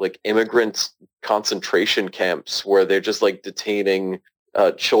 essentially, like, immigrant concentration camps where they're just, like, detaining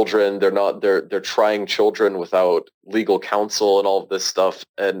children. They're trying children without legal counsel and all of this stuff.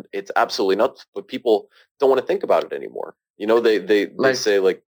 And it's absolutely nuts. But people don't want to think about it anymore. They say,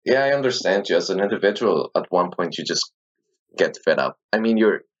 like... Yeah, I understand you. As an individual, at one point, you just get fed up. I mean,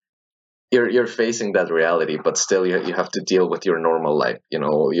 you're facing that reality, but still you have to deal with your normal life.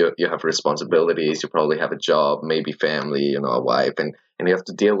 You have responsibilities, you probably have a job, maybe family, a wife, and you have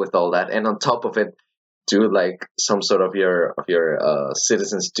to deal with all that. And on top of it, do like some sort of your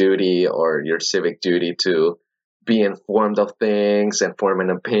citizen's duty or your civic duty to be informed of things and form an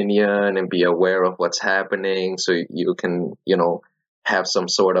opinion and be aware of what's happening, so you can have some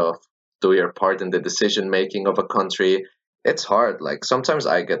sort of do your part in the decision making of a country. It's hard. Like, sometimes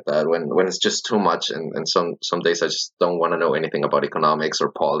I get that when it's just too much, and some days I just don't want to know anything about economics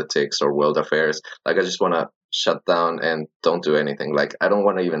or politics or world affairs. Like, I just want to shut down and don't do anything. Like, I don't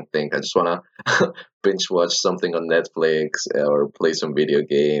want to even think. I just want to binge watch something on Netflix or play some video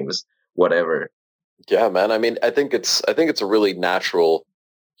games, whatever. Yeah, man. I mean, I think it's a really natural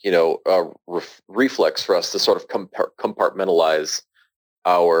reflex for us to sort of compartmentalize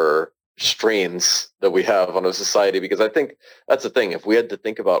our strains that we have on a society, because I think that's the thing. If we had to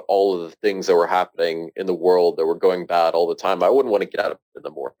think about all of the things that were happening in the world that were going bad all the time, I wouldn't want to get out of bed in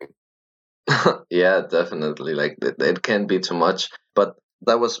the morning. Yeah, definitely. Like it can be too much, but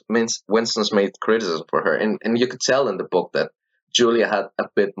that was Winston's main criticism for her, and you could tell in the book that Julia had a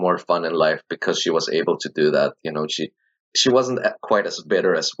bit more fun in life because she was able to do that. She wasn't quite as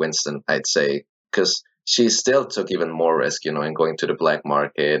bitter as Winston, I'd say, because she still took even more risk, in going to the black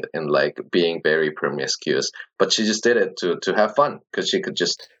market and like being very promiscuous. But she just did it to have fun because she could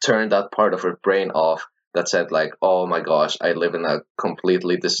just turn that part of her brain off that said like, oh my gosh, I live in a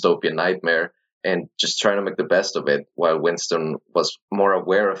completely dystopian nightmare, and just trying to make the best of it, while Winston was more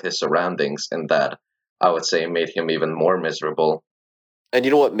aware of his surroundings, and that, I would say, made him even more miserable. And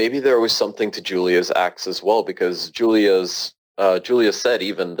you know what? Maybe there was something to Julia's acts as well, because Julia said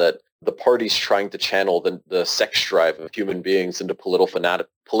even that the party's trying to channel the sex drive of human beings into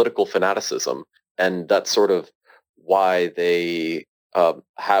political fanaticism, and that's sort of why they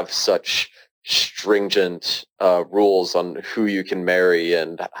have such stringent rules on who you can marry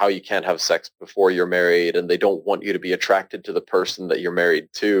and how you can't have sex before you're married, and they don't want you to be attracted to the person that you're married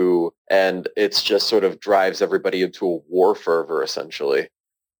to, and it's just sort of drives everybody into a war fervor essentially.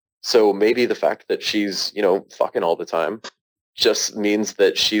 So maybe the fact that she's fucking all the time just means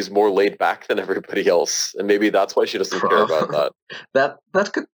that she's more laid back than everybody else, and maybe that's why she doesn't care about that.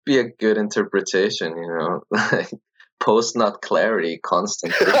 That could be a good interpretation, like post-nut clarity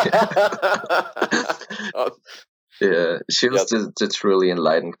constantly. Yeah, she was the truly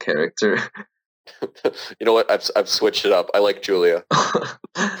enlightened character. You know what? I've switched it up. I like Julia.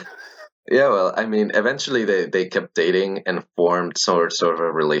 Yeah, well, I mean, eventually they kept dating and formed sort of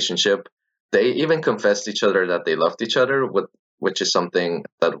a relationship. They even confessed to each other that they loved each other, which is something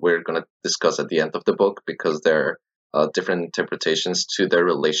that we're going to discuss at the end of the book, because there are different interpretations to their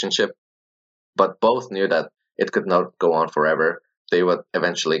relationship. But both knew that it could not go on forever. They would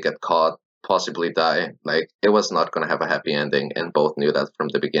eventually get caught, possibly die. Like, it was not going to have a happy ending, and both knew that from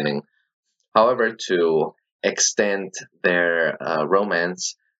the beginning. However, to extend their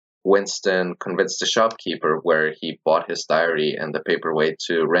romance, Winston convinced the shopkeeper where he bought his diary and the paperweight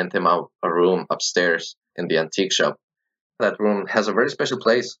to rent him out a room upstairs in the antique shop. That room has a very special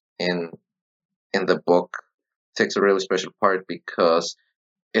place in the book. It takes a really special part because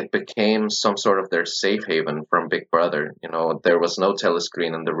it became some sort of their safe haven from Big Brother. There was no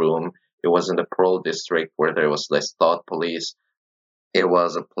telescreen in the room. It was in the Pearl District, where there was less thought police. It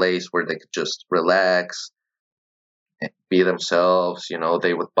was a place where they could just relax, be themselves.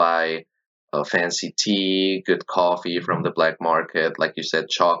 They would buy fancy tea, good coffee from the black market, like you said,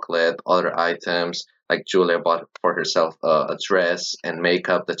 chocolate, other items. Like Julia bought for herself a dress and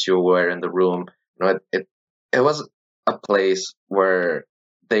makeup that she would wear in the room. It was a place where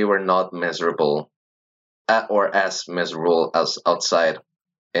they were not miserable, or as miserable as outside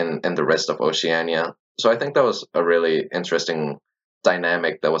in the rest of Oceania. So I think that was a really interesting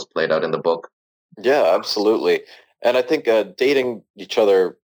dynamic that was played out in the book. Yeah, absolutely. And I think dating each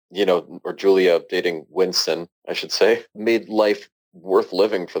other, or Julia dating Winston, I should say, made life worth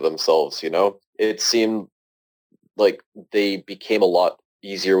living for themselves. It seemed like they became a lot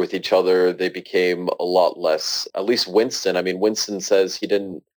easier with each other. They became a lot less, at least Winston. I mean, Winston says he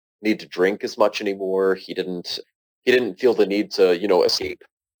didn't need to drink as much anymore. He didn't feel the need to, escape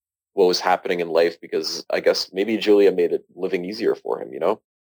what was happening in life, because I guess maybe Julia made it living easier for him,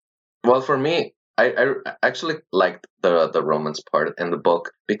 Well, for me, I actually liked the romance part in the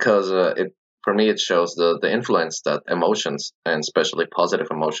book, because for me it shows the influence that emotions, and especially positive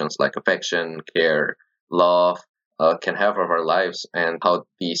emotions like affection, care, love, can have of our lives, and how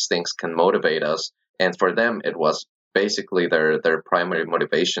these things can motivate us. And for them, it was basically their primary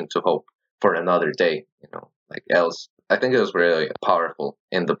motivation to hope for another day. Like else. I think it was really powerful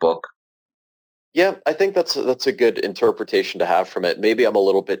in the book. Yeah, I think that's a good interpretation to have from it. Maybe I'm a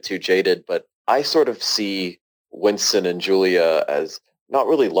little bit too jaded, but I sort of see Winston and Julia as not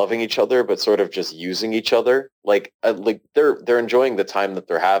really loving each other, but sort of just using each other. Like they're enjoying the time that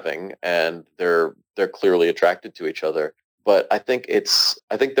they're having, and they're clearly attracted to each other. But I think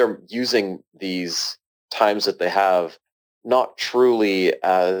they're using these times that they have not truly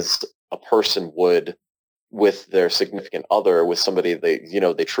as a person would with their significant other, with somebody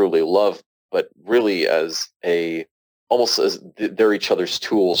they truly love, but really as almost as they're each other's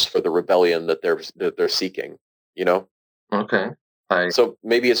tools for the rebellion that they're seeking. Okay. So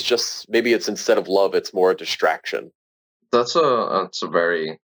maybe it's instead of love, it's more a distraction. That's a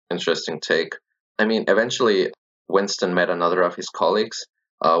very interesting take. I mean, eventually Winston met another of his colleagues,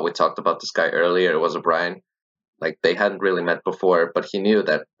 We talked about this guy earlier. It was O'Brien. Like, they hadn't really met before, but he knew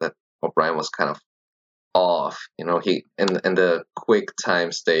that O'Brien was kind of off. He in the quick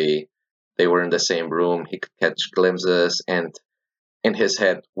times they were in the same room, he could catch glimpses, and in his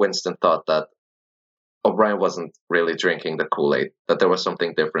head, Winston thought that O'Brien wasn't really drinking the Kool-Aid, that there was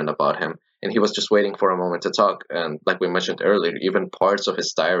something different about him, and he was just waiting for a moment to talk. And like we mentioned earlier, even parts of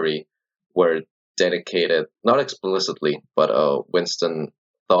his diary were dedicated, not explicitly, but Winston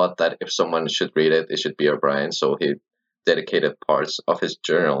thought that if someone should read it, it should be O'Brien, so he dedicated parts of his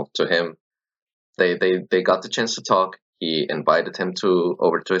journal to him. They got the chance to talk. He invited him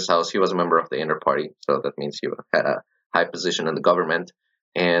over to his house. He was a member of the Inner Party, so that means he had a high position in the government.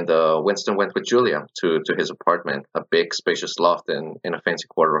 And Winston went with Julia to his apartment, a big, spacious loft in a fancy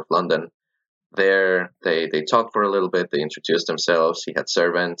quarter of London. There, they talked for a little bit. They introduced themselves. He had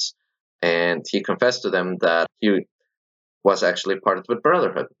servants, and he confessed to them that he was actually part of the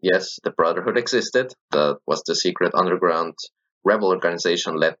Brotherhood. Yes, the Brotherhood existed. That was the secret underground rebel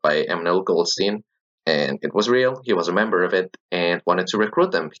organization led by Emmanuel Goldstein, and it was real. He was a member of it and wanted to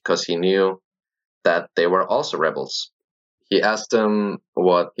recruit them because he knew that they were also rebels. He asked them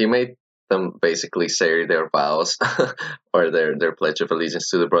he made them basically say their vows or their pledge of allegiance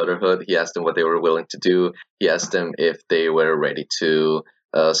to the Brotherhood. He asked them what they were willing to do. He asked them if they were ready to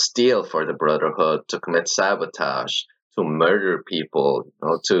steal for the Brotherhood, to commit sabotage, to murder people,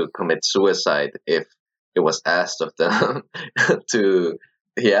 to commit suicide if it was asked of them.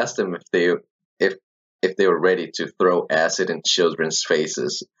 He asked them if they were ready to throw acid in children's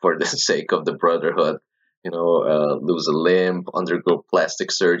faces for the sake of the Brotherhood. Lose a limb, undergo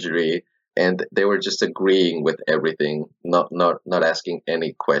plastic surgery, and they were just agreeing with everything, not asking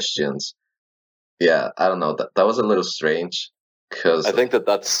any questions. Yeah, I don't know. That was a little strange, because I think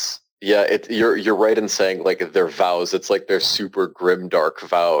that's you're right in saying like their vows. It's like they're super grim, dark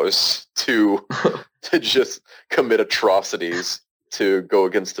vows to just commit atrocities to go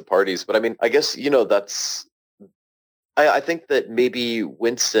against the parties. But I mean, I guess that's. I think that maybe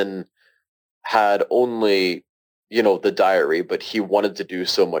Winston had only, the diary, but he wanted to do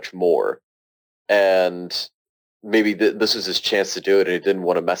so much more. And maybe this was his chance to do it, and he didn't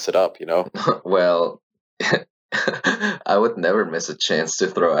want to mess it up, Well, I would never miss a chance to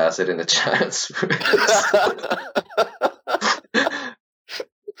throw acid in a child's face.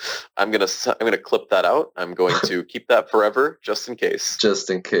 I'm gonna clip that out. I'm going to keep that forever, just in case. Just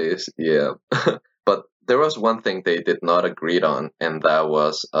in case, yeah. But there was one thing they did not agree on, and that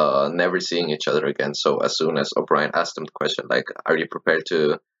was never seeing each other again. So as soon as O'Brien asked them the question, like, are you prepared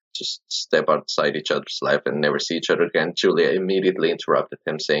to just step outside each other's life and never see each other again, Julia immediately interrupted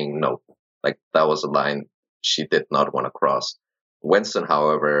him, saying no. Like, that was a line she did not want to cross. Winston,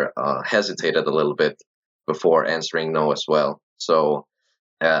 however, hesitated a little bit before answering no as well. So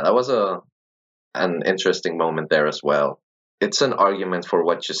that was an interesting moment there as well. It's an argument for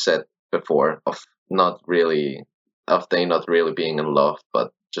what you said before of they not really being in love,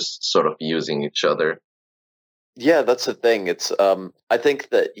 but just sort of using each other. Yeah, that's the thing. It's I think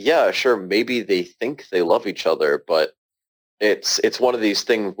that sure, maybe they think they love each other, but it's one of these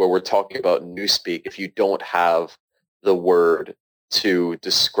things where we're talking about newspeak. If you don't have the word to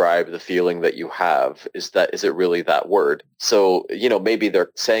describe the feeling that you have, is it really that word? So, maybe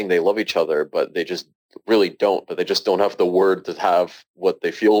they're saying they love each other, but they just really don't, but they just don't have the word to have what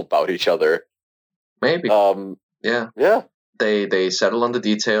they feel about each other. Maybe. Yeah. They settle on the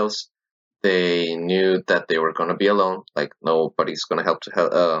details. They knew that they were going to be alone. Like, nobody's going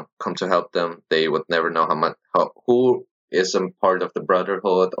to come to help them. They would never know who is a part of the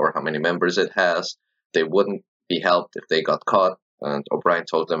Brotherhood or how many members it has. They wouldn't be helped if they got caught. And O'Brien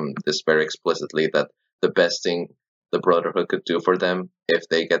told them this very explicitly, that the best thing the Brotherhood could do for them if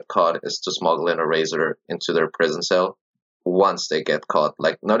they get caught is to smuggle in a razor into their prison cell once they get caught.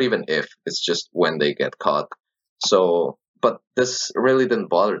 Like, not even if, it's just when they get caught. So, but this really didn't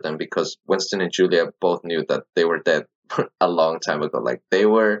bother them because Winston and Julia both knew that they were dead a long time ago. Like, they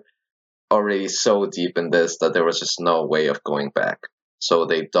were already so deep in this that there was just no way of going back. So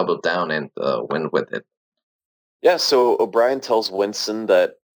they doubled down and went with it. Yeah, so O'Brien tells Winston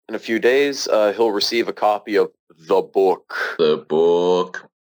that in a few days he'll receive a copy of the book. The book.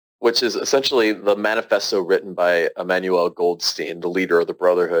 Which is essentially the manifesto written by Emmanuel Goldstein, the leader of the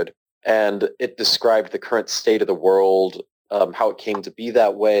Brotherhood. And it described the current state of the world, how it came to be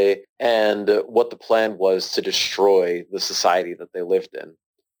that way, and what the plan was to destroy the society that they lived in.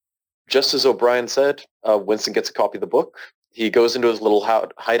 Just as O'Brien said, Winston gets a copy of the book. He goes into his little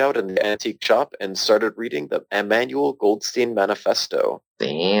hideout in the antique shop and started reading the Emmanuel Goldstein Manifesto.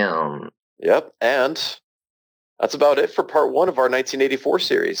 Damn. Yep, and that's about it for part 1 of our 1984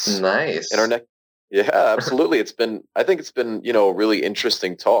 series. Nice. In our next, yeah, absolutely. I think it's been, a really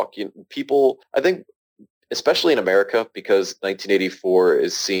interesting talk. People, I think, especially in America, because 1984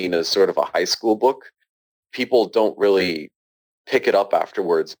 is seen as sort of a high school book, people don't really pick it up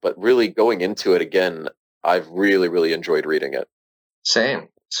afterwards. But really going into it again, I've really, really enjoyed reading it. Same.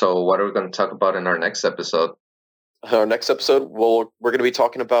 So what are we going to talk about in our next episode? Our next episode, well, we're going to be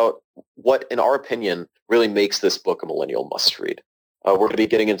talking about what, in our opinion, really makes this book a millennial must-read. We're going to be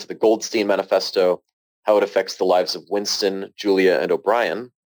getting into the Goldstein Manifesto, how it affects the lives of Winston, Julia, and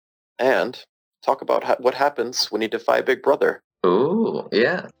O'Brien, and talk about what happens when you defy Big Brother. Ooh,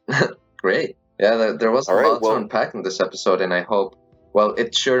 yeah. Great. Yeah, there was a lot to unpack in this episode, and I hope,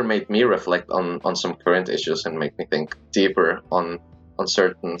 it sure made me reflect on some current issues and make me think deeper on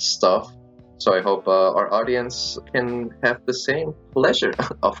certain stuff. So I hope our audience can have the same pleasure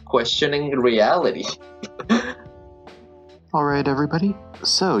of questioning reality. All right, everybody.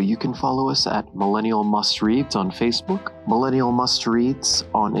 So you can follow us at Millennial Must Reads on Facebook, Millennial Must Reads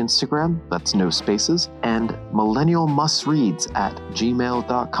on Instagram, that's no spaces, and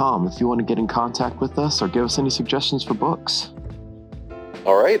millennialmustreads@gmail.com if you want to get in contact with us or give us any suggestions for books.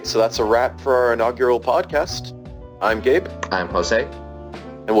 All right, so that's a wrap for our inaugural podcast. I'm Gabe. I'm Jose.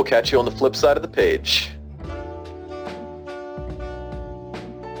 And we'll catch you on the flip side of the page.